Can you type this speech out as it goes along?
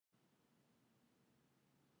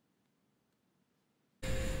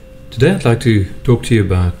Today I'd like to talk to you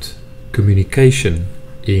about communication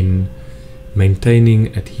in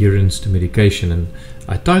maintaining adherence to medication, and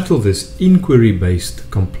I title this Inquiry-Based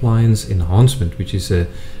Compliance Enhancement, which is a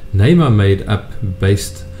name I made up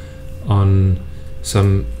based on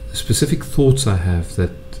some specific thoughts I have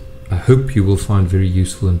that I hope you will find very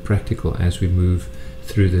useful and practical as we move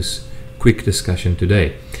through this quick discussion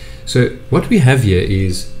today. So what we have here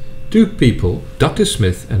is two people, Dr.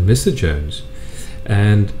 Smith and Mr. Jones.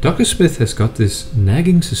 And Dr. Smith has got this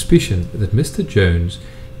nagging suspicion that Mr. Jones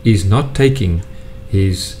is not taking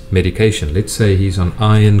his medication. Let's say he's on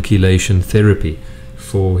iron chelation therapy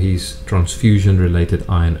for his transfusion-related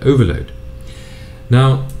iron overload.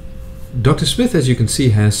 Now, Dr. Smith, as you can see,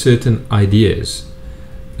 has certain ideas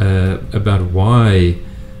about why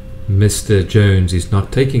Mr. Jones is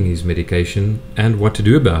not taking his medication and what to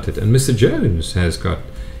do about it. And Mr. Jones has got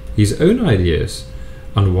his own ideas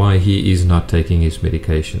on why he is not taking his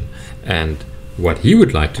medication and what he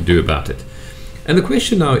would like to do about it. And the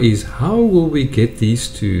question now is, how will we get these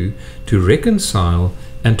two to reconcile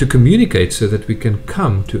and to communicate so that we can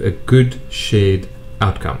come to a good shared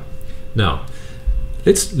outcome? Now,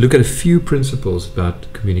 let's look at a few principles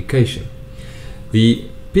about communication. The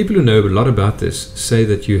people who know a lot about this say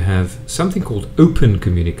that you have something called open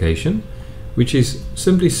communication, which is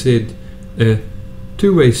simply said a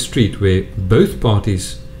two-way street where both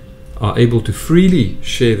parties are able to freely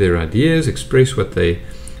share their ideas, express what they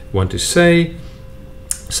want to say,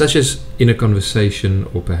 such as in a conversation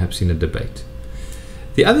or perhaps in a debate.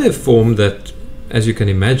 The other form that, as you can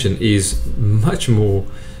imagine, is much more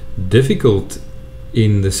difficult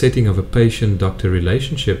in the setting of a patient-doctor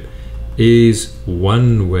relationship is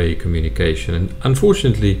one-way communication. And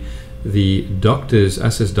unfortunately, the doctors,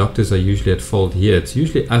 us as doctors, are usually at fault here. It's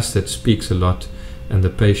usually us that speaks a lot and the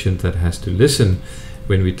patient that has to listen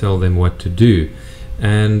when we tell them what to do.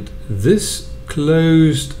 And this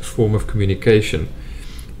closed form of communication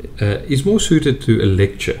is more suited to a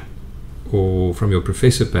lecture or from your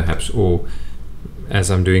professor perhaps, or as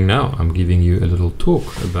I'm doing now, I'm giving you a little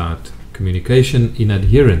talk about communication in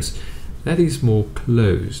adherence. That is more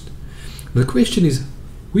closed. The question is,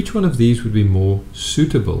 which one of these would be more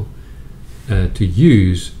suitable to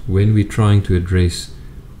use when we're trying to address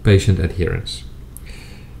patient adherence?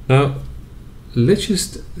 Now, let's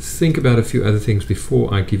just think about a few other things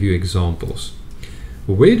before I give you examples.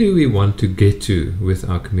 Where do we want to get to with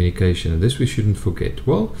our communication? And this we shouldn't forget.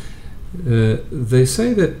 Well, they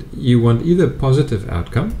say that you want either a positive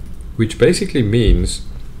outcome, which basically means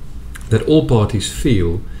that all parties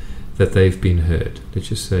feel that they've been heard. Let's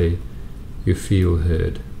just say you feel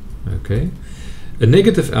heard. Okay. A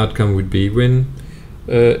negative outcome would be when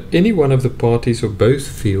any one of the parties or both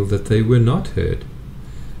feel that they were not heard.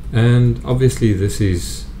 And obviously this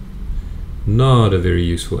is not a very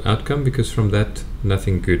useful outcome, because from that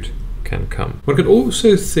nothing good can come. One could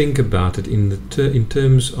also think about it in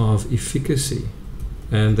terms of efficacy,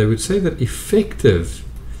 and they would say that effective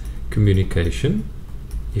communication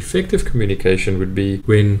would be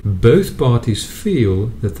when both parties feel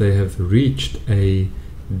that they have reached a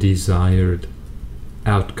desired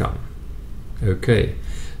outcome. Okay.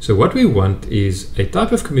 So what we want is a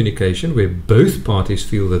type of communication where both parties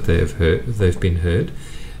feel that they've been heard,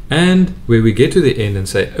 and where we get to the end and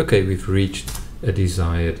say, okay, we've reached a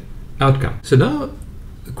desired outcome. So now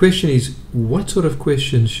the question is, what sort of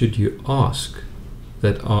questions should you ask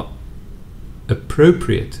that are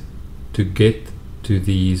appropriate to get to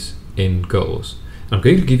these end goals? I'm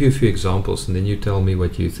going to give you a few examples and then you tell me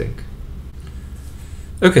what you think.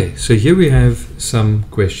 Okay, so here we have some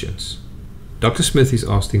questions. Dr. Smith is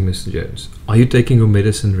asking Mr. Jones, are you taking your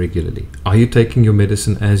medicine regularly? Are you taking your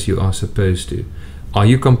medicine as you are supposed to? Are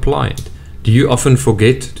you compliant? Do you often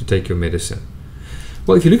forget to take your medicine?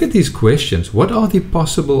 Well, if you look at these questions, what are the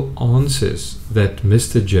possible answers that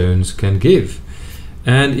Mr. Jones can give?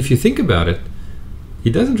 And if you think about it,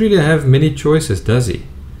 he doesn't really have many choices, does he?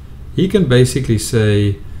 He can basically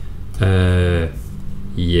say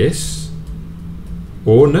yes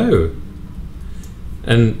or no.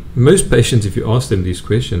 And most patients, if you ask them these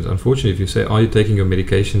questions, unfortunately, if you say, are you taking your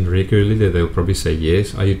medication regularly, they'll probably say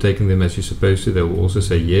yes. Are you taking them as you're supposed to? They will also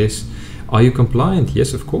say yes. Are you compliant?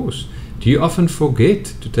 Yes, of course. Do you often forget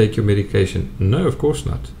to take your medication? No, of course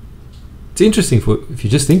not. It's interesting if you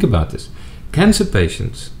just think about this. Cancer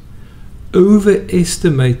patients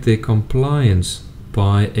overestimate their compliance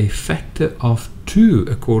by a factor of 2,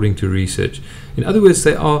 according to research. In other words,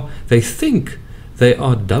 they think they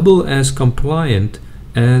are double as compliant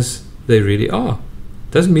as they really are.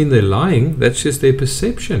 Doesn't mean they're lying, that's just their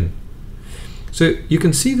perception. So you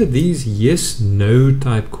can see that these yes-no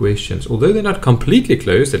type questions, although they're not completely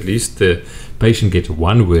closed, at least the patient gets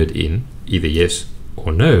one word in, either yes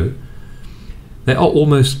or no, they are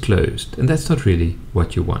almost closed, and that's not really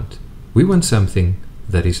what you want. We want something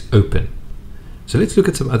that is open. So let's look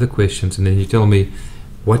at some other questions, and then you tell me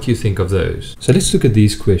what you think of those. So let's look at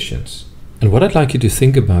these questions. And what I'd like you to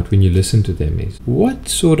think about when you listen to them is, what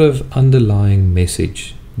sort of underlying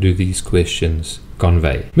message do these questions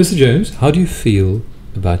convey? Mr. Jones, how do you feel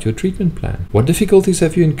about your treatment plan? What difficulties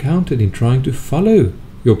have you encountered in trying to follow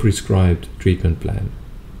your prescribed treatment plan?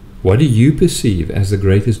 What do you perceive as the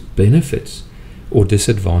greatest benefits or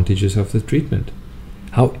disadvantages of the treatment?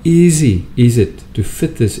 How easy is it to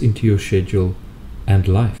fit this into your schedule and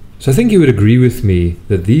life? So I think you would agree with me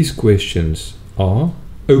that these questions are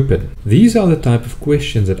open. These are the type of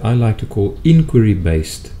questions that I like to call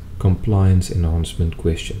inquiry-based compliance enhancement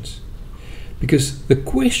questions. Because the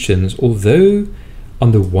questions, although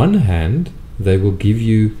on the one hand they will give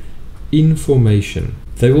you information,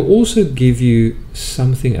 they will also give you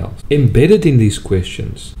something else. Embedded in these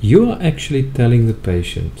questions, you are actually telling the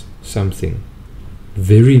patient something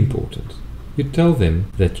very important. You tell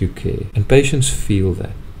them that you care, and patients feel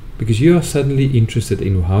that because you are suddenly interested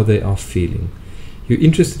in how they are feeling. You're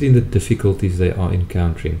interested in the difficulties they are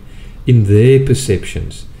encountering, in their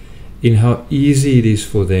perceptions, in how easy it is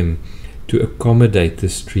for them to accommodate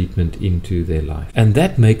this treatment into their life. And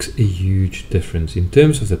that makes a huge difference in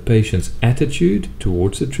terms of the patient's attitude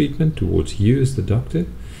towards the treatment, towards you as the doctor.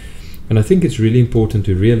 And I think it's really important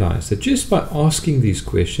to realize that just by asking these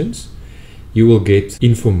questions, you will get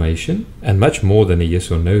information, and much more than a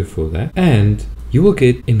yes or no for that. And you will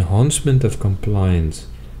get enhancement of compliance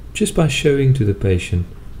just by showing to the patient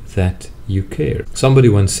that you care. Somebody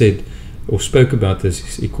once said or spoke about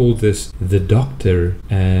this, he called this the doctor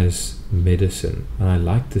as medicine. And I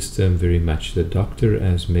like this term very much, the doctor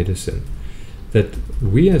as medicine. That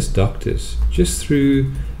we as doctors, just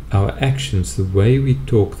through our actions, the way we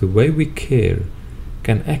talk, the way we care,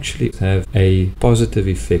 can actually have a positive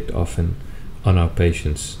effect often on our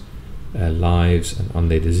patients' lives and on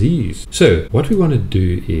their disease. So what we want to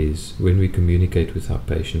do is, when we communicate with our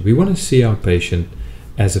patient, we want to see our patient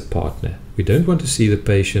as a partner. We don't want to see the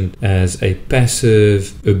patient as a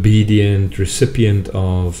passive, obedient recipient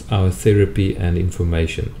of our therapy and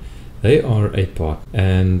information. They are a partner.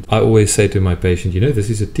 And I always say to my patient, this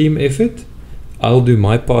is a team effort. I'll do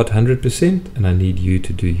my part 100%, and I need you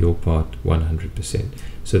to do your part 100%.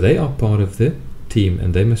 So they are part of the team,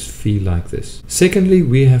 and they must feel like this. Secondly,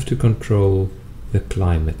 we have to control the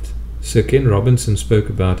climate. Sir Ken Robinson spoke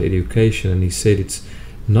about education, and he said it's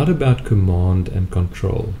not about command and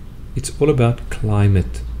control. It's all about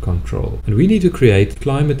climate control. And we need to create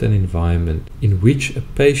climate and environment in which a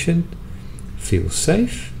patient feels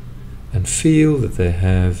safe and feel that they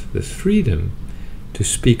have the freedom to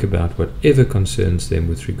speak about whatever concerns them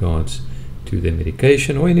with regards to their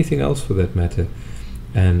medication or anything else for that matter.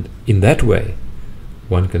 And in that way,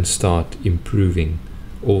 one can start improving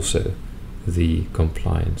also the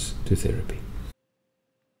compliance to therapy.